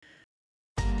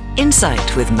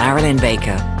Insight with Marilyn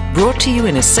Baker, brought to you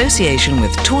in association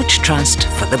with Torch Trust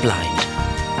for the Blind.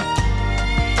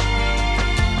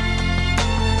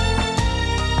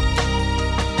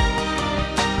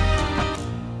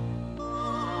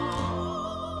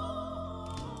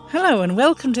 Hello and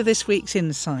welcome to this week's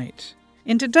Insight.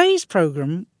 In today's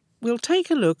programme, we'll take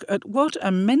a look at what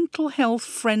a mental health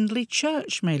friendly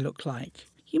church may look like.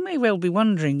 You may well be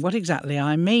wondering what exactly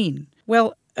I mean.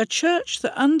 Well, a church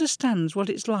that understands what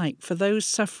it's like for those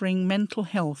suffering mental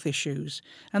health issues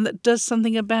and that does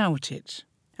something about it.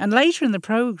 And later in the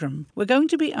programme, we're going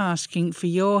to be asking for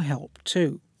your help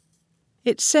too.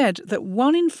 It's said that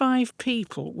 1 in 5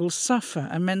 people will suffer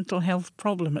a mental health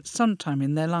problem at some time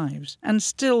in their lives, and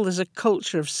still there's a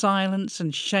culture of silence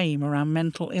and shame around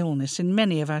mental illness in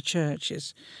many of our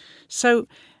churches. So,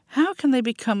 how can they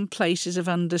become places of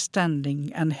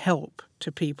understanding and help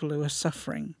to people who are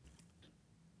suffering?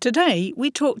 Today,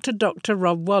 we talk to Dr.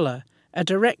 Rob Waller, a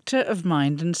director of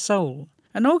Mind and Soul,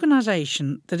 an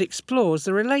organisation that explores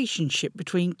the relationship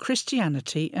between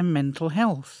Christianity and mental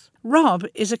health. Rob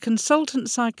is a consultant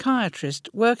psychiatrist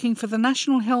working for the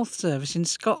National Health Service in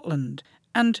Scotland,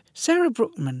 and Sarah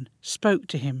Brookman spoke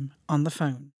to him on the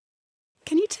phone.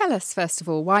 Can you tell us, first of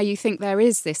all, why you think there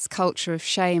is this culture of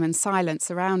shame and silence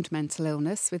around mental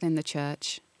illness within the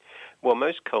church? Well,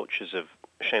 most cultures of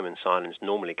shame and silence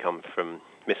normally come from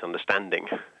misunderstanding,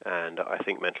 and I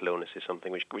think mental illness is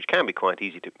something which can be quite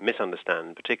easy to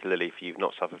misunderstand, particularly if you've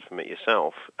not suffered from it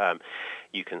yourself.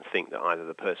 You can think that either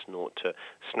the person ought to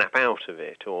snap out of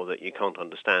it, or that you can't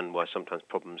understand why sometimes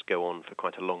problems go on for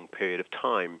quite a long period of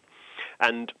time.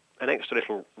 And an extra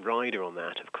little rider on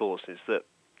that, of course, is that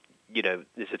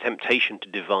there's a temptation to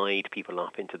divide people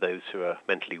up into those who are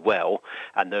mentally well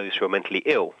and those who are mentally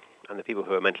ill. And the people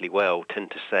who are mentally well tend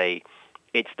to say,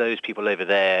 it's those people over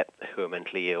there who are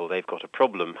mentally ill, they've got a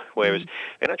problem. Whereas,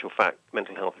 in actual fact,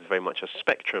 mental health is very much a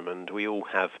spectrum, and we all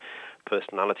have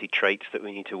personality traits that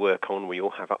we need to work on. We all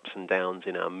have ups and downs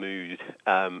in our mood.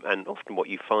 And often what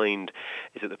you find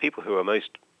is that the people who are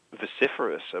most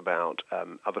vociferous about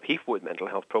other people with mental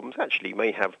health problems actually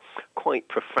may have quite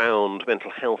profound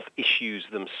mental health issues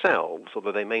themselves,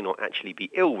 although they may not actually be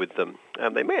ill with them.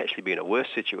 They may actually be in a worse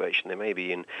situation. They may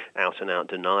be in out-and-out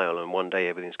denial, and one day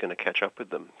everything's going to catch up with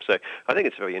them. So I think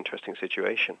it's a very interesting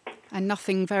situation. And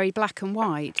nothing very black and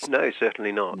white? No,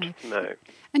 certainly not. No.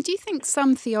 And do you think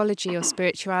some theology or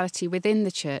spirituality within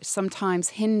the church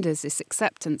sometimes hinders this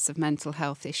acceptance of mental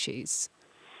health issues?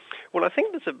 Well, I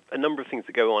think there's a number of things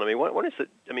that go on. One is that,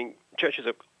 churches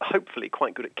are hopefully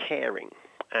quite good at caring,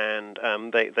 and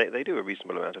they do a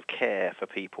reasonable amount of care for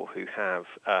people who have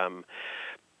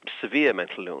severe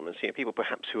mental illness, people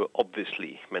perhaps who are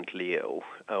obviously mentally ill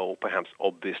or perhaps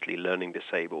obviously learning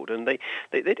disabled, and they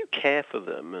do care for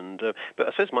them. And but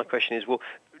I suppose my question is, well,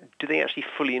 do they actually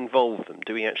fully involve them?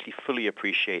 Do we actually fully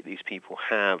appreciate these people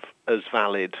have as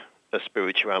valid a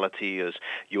spirituality as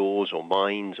yours or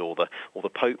mine or the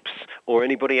Pope's or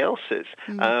anybody else's?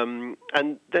 And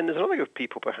then there's another group of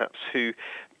people perhaps who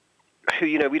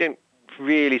we don't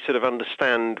really sort of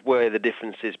understand where the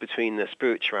difference is between their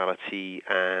spirituality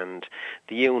and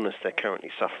the illness they're currently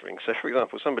suffering. So, for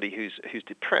example, somebody who's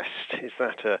depressed, is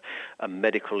that a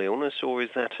medical illness or is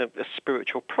that a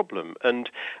spiritual problem? And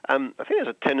I think there's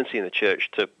a tendency in the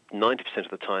church to 90% of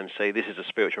the time say this is a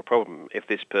spiritual problem. If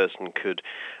this person could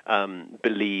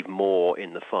believe more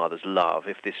in the Father's love,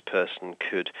 if this person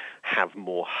could have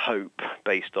more hope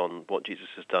based on what Jesus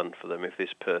has done for them, if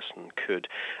this person could,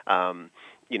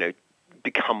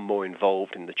 become more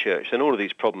involved in the church, then all of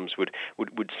these problems would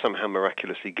somehow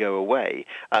miraculously go away.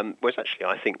 Whereas actually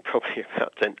I think probably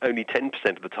about only 10%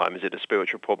 of the time is it a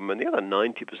spiritual problem, and the other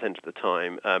 90% of the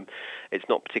time it's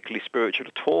not particularly spiritual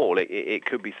at all. It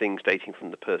could be things dating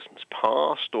from the person's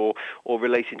past or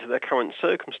relating to their current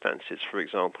circumstances, for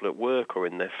example, at work or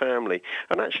in their family.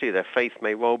 And actually their faith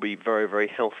may well be very, very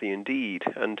healthy indeed.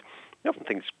 And I often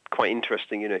think it's quite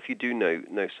interesting, if you do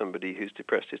know somebody who's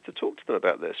depressed, is to talk to them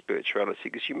about their spirituality,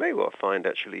 because you may well find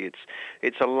actually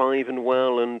it's alive and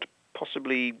well and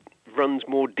possibly runs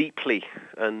more deeply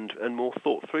and more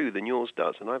thought through than yours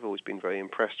does. And I've always been very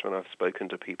impressed when I've spoken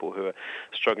to people who are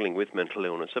struggling with mental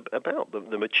illness about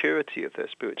the maturity of their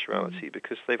spirituality,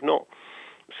 because they've not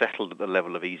settled at the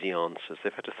level of easy answers.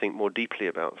 They've had to think more deeply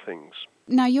about things.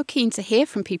 Now, you're keen to hear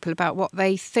from people about what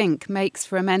they think makes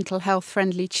for a mental health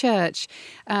friendly church,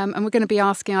 and we're going to be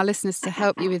asking our listeners to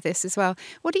help you with this as well.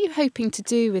 What are you hoping to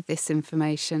do with this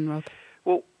information, Rob?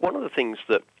 Well, one of the things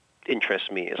that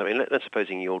interests me is, let's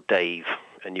supposing you're Dave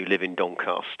and you live in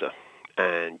Doncaster,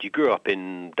 and you grew up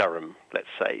in Durham, let's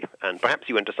say, and perhaps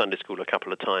you went to Sunday school a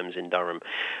couple of times in Durham,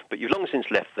 but you've long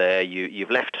since left there,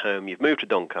 you've left home, you've moved to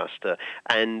Doncaster,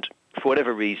 and for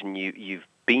whatever reason you've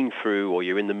been through, or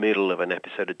you're in the middle of an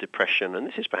episode of depression, and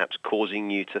this is perhaps causing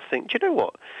you to think, do you know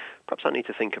what, perhaps I need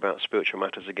to think about spiritual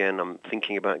matters again, I'm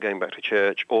thinking about going back to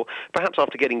church, or perhaps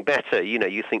after getting better,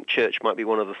 you think church might be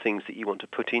one of the things that you want to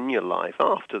put in your life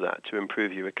after that to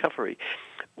improve your recovery.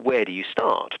 Where do you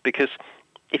start? Because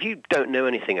if you don't know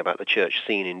anything about the church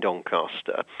scene in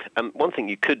Doncaster, one thing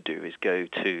you could do is go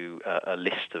to a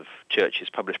list of churches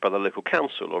published by the local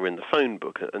council or in the phone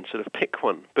book and sort of pick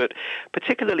one. But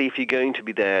particularly if you're going to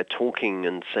be there talking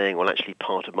and saying, well, actually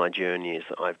part of my journey is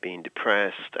that I've been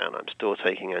depressed and I'm still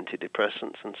taking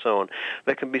antidepressants and so on,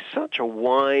 there can be such a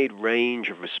wide range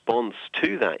of response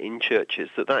to that in churches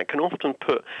that can often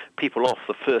put people off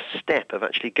the first step of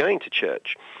actually going to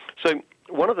church. So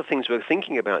one of the things we're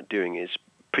thinking about doing is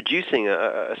producing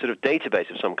a sort of database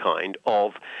of some kind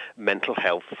of mental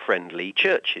health friendly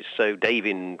churches. So Dave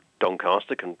in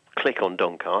Doncaster can click on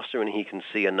Doncaster and he can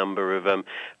see a number of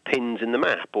pins in the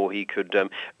map, or he could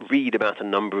read about a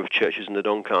number of churches in the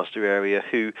Doncaster area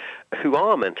who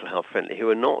are mental health friendly, who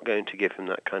are not going to give him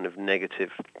that kind of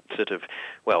negative sort of,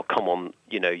 well, come on,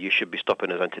 you should be stopping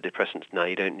those antidepressants now,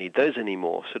 you don't need those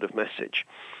anymore sort of message.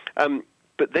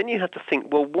 But then you have to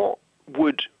think, well, what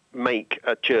would make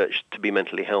a church to be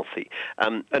mentally healthy?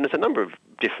 And there's a number of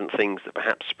different things that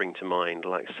perhaps spring to mind,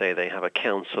 like say they have a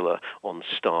counsellor on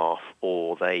staff,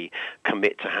 or they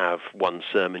commit to have one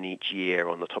sermon each year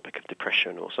on the topic of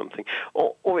depression or something.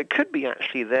 Or it could be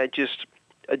actually they're just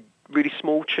a really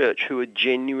small church who are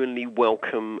genuinely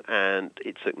welcome, and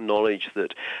it's acknowledged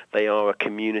that they are a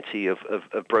community of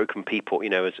broken people.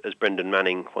 As Brendan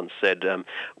Manning once said,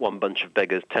 one bunch of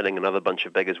beggars telling another bunch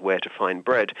of beggars where to find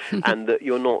bread, and that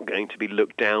you're not going to be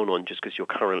looked down on just because you're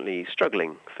currently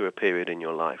struggling through a period in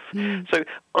your life. So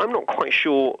I'm not quite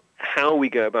sure how we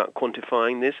go about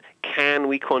quantifying this. Can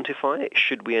we quantify it?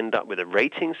 Should we end up with a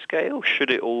rating scale?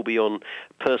 Should it all be on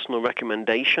personal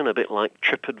recommendation, a bit like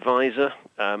TripAdvisor?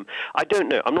 I don't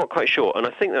know. I'm not quite sure. And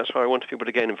I think that's why I wanted people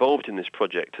to get involved in this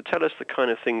project, to tell us the kind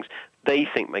of things they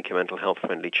think make a mental health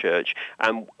friendly church,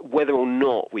 and whether or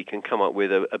not we can come up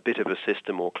with a bit of a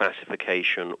system or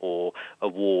classification or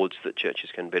awards that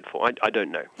churches can bid for. I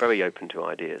don't know. Very open to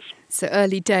ideas. So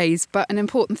early days, but an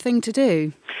important thing to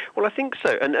do. Well, I think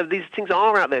so. And these things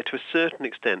are out there to a certain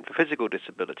extent for physical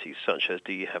disabilities, such as,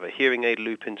 do you have a hearing aid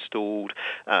loop installed?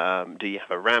 Do you have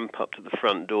a ramp up to the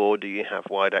front door? Do you have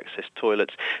wide access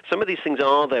toilets? Some of these things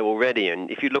are there already,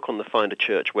 and if you look on the Find a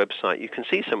Church website, you can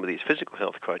see some of these physical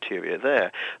health criteria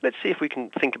there. Let's see if we can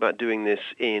think about doing this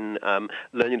in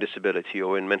learning disability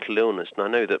or in mental illness. And I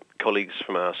know that colleagues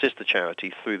from our sister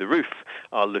charity, Through the Roof,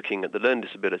 are looking at the learning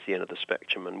disability end of the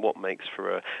spectrum and what makes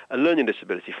for a learning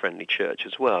disability friendly church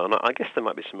as well. And I guess there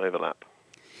might be some overlap.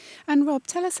 And Rob,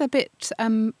 tell us a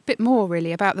bit more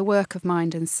really about the work of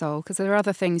Mind and Soul, because there are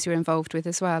other things you're involved with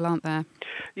as well, aren't there?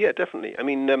 Yeah, definitely. I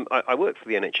mean, I work for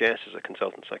the NHS as a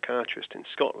consultant psychiatrist in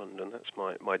Scotland, and that's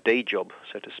my day job,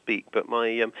 so to speak. But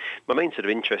my main sort of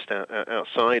interest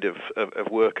outside of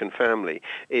work and family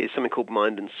is something called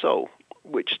Mind and Soul,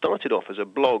 which started off as a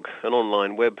blog, an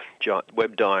online web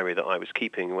diary that I was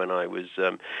keeping when I was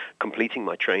completing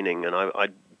my training. And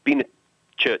I'd been a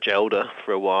church elder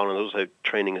for a while and also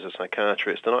training as a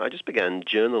psychiatrist, and I just began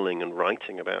journaling and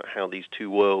writing about how these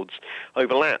two worlds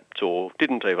overlapped or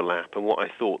didn't overlap, and what I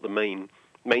thought the main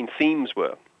themes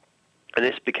were. And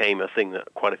this became a thing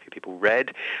that quite a few people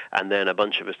read, and then a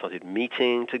bunch of us started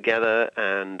meeting together,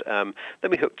 and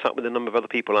then we hooked up with a number of other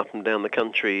people up and down the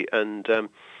country, and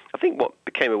I think what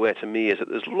became aware to me is that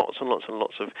there's lots and lots and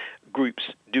lots of groups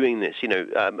doing this,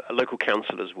 local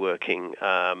councillors working,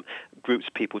 groups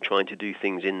of people trying to do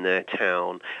things in their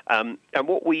town. And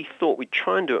what we thought we'd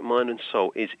try and do at Mind and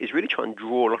Soul is really try and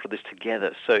draw a lot of this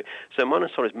together. So Mind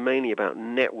and Soul is mainly about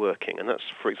networking, and that's,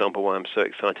 for example, why I'm so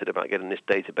excited about getting this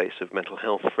database of mental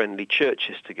health-friendly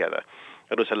churches together.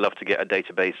 I'd also love to get a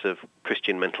database of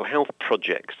Christian mental health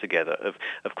projects together,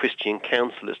 of Christian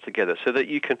counsellors together, so that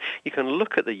you can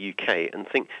look at the UK and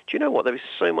think, do you know what, there is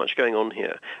so much going on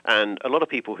here. And a lot of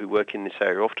people who work in this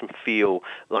area often feel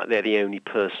like they're the only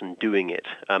person doing it,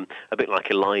 a bit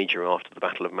like Elijah after the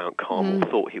Battle of Mount Carmel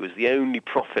thought he was the only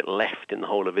prophet left in the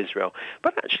whole of Israel.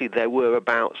 But actually there were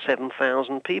about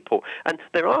 7,000 people, and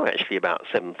there are actually about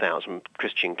 7,000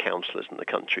 Christian counsellors in the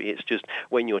country. It's just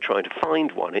when you're trying to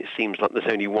find one, it seems like there's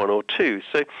only one or two.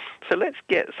 So let's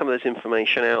get some of this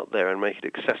information out there and make it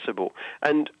accessible.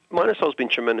 And Mind and Soul's been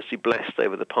tremendously blessed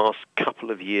over the past couple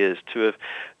of years to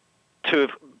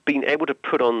have been able to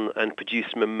put on and produce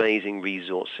some amazing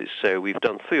resources. So we've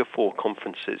done 3 or 4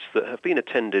 conferences that have been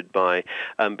attended by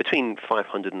between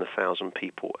 500 and 1,000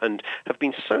 people, and have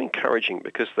been so encouraging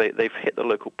because they've hit the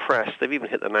local press, they've even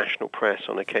hit the national press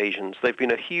on occasions. They've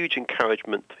been a huge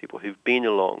encouragement to people who've been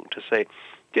along to say,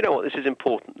 do you know what, this is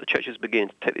important. The church is beginning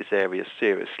to take this area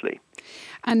seriously.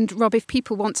 And Rob, if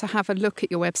people want to have a look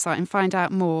at your website and find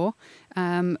out more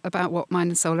about what Mind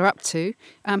and Soul are up to,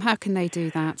 how can they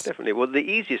do that? Definitely. Well, the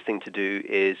easiest thing to do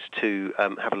is to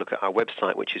have a look at our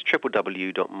website, which is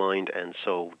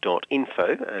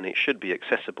www.mindandsoul.info, and it should be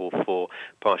accessible for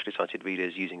partially sighted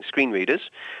readers using screen readers.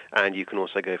 And you can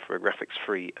also go for a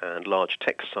graphics-free and large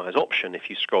text size option if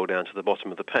you scroll down to the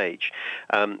bottom of the page.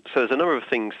 So there's a number of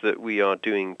things that we are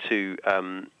doing to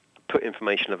put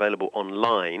information available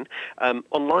online.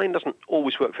 Online doesn't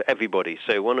always work for everybody.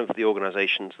 So one of the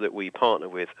organisations that we partner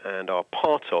with and are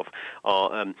part of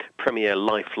are Premier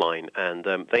Lifeline, and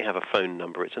they have a phone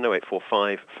number. It's an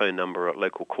 0845 phone number at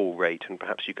local call rate, and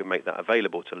perhaps you can make that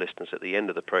available to listeners at the end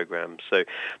of the programme. So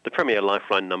the Premier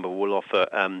Lifeline number will offer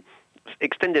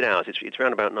extended hours. It's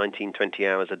around about 19, 20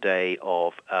 hours a day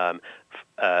of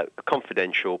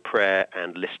confidential prayer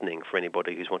and listening for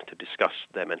anybody who's wanting to discuss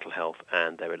their mental health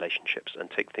and their relationships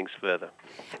and take things further.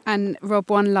 And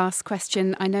Rob, one last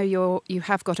question. I know you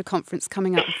have got a conference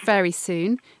coming up very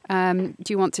soon. Do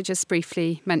you want to just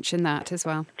briefly mention that as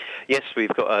well? Yes,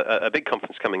 we've got a big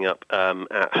conference coming up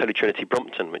at Holy Trinity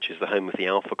Brompton, which is the home of the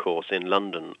Alpha Course in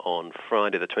London, on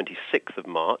Friday the 26th of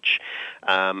March.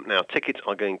 Now, tickets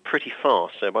are going pretty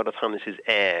fast, so by the time this is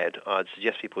aired, I'd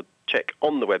suggest people check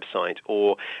on the website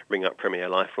or ring up Premier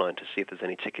Lifeline to see if there's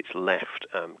any tickets left,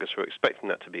 because we're expecting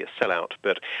that to be a sellout.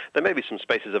 But there may be some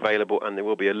spaces available, and there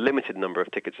will be a limited number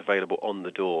of tickets available on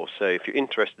the door. So if you're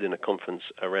interested in a conference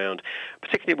around,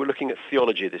 particularly we're looking at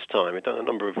theology this time. We've done a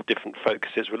number of different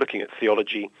focuses. We're looking at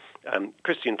theology,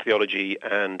 Christian theology,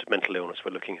 and mental illness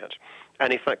we're looking at.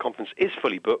 And if that conference is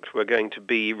fully booked, we're going to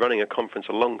be running a conference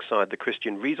alongside the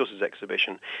Christian Resources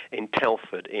Exhibition in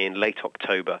Telford in late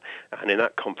October. And in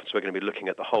that conference, we're going to be looking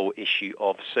at the whole issue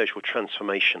of social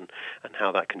transformation and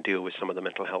how that can deal with some of the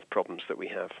mental health problems that we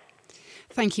have.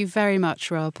 Thank you very much,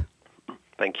 Rob.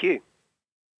 Thank you.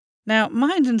 Now,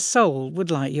 Mind and Soul would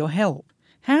like your help.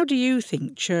 How do you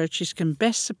think churches can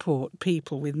best support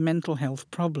people with mental health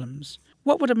problems?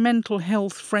 What would a mental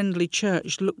health friendly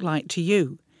church look like to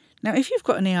you? Now, if you've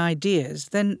got any ideas,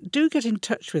 then do get in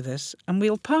touch with us and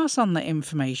we'll pass on that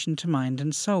information to Mind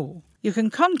and Soul. You can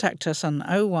contact us on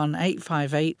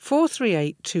 01858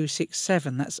 438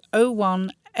 267. That's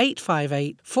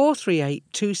 01858 438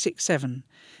 267.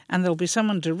 And there'll be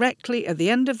someone directly at the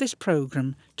end of this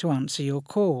programme to answer your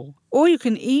call. Or you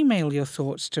can email your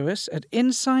thoughts to us at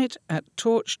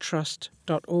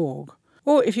insight@torchtrust.org.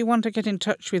 Or if you want to get in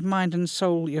touch with Mind and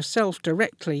Soul yourself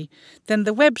directly, then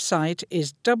the website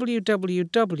is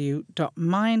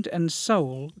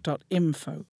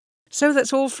www.mindandsoul.info. So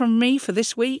that's all from me for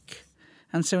this week.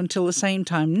 And so until the same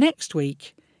time next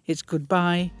week, it's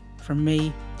goodbye from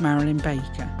me, Marilyn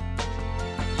Baker.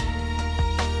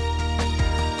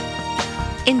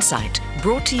 Insight,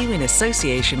 brought to you in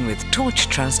association with Torch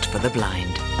Trust for the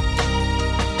Blind.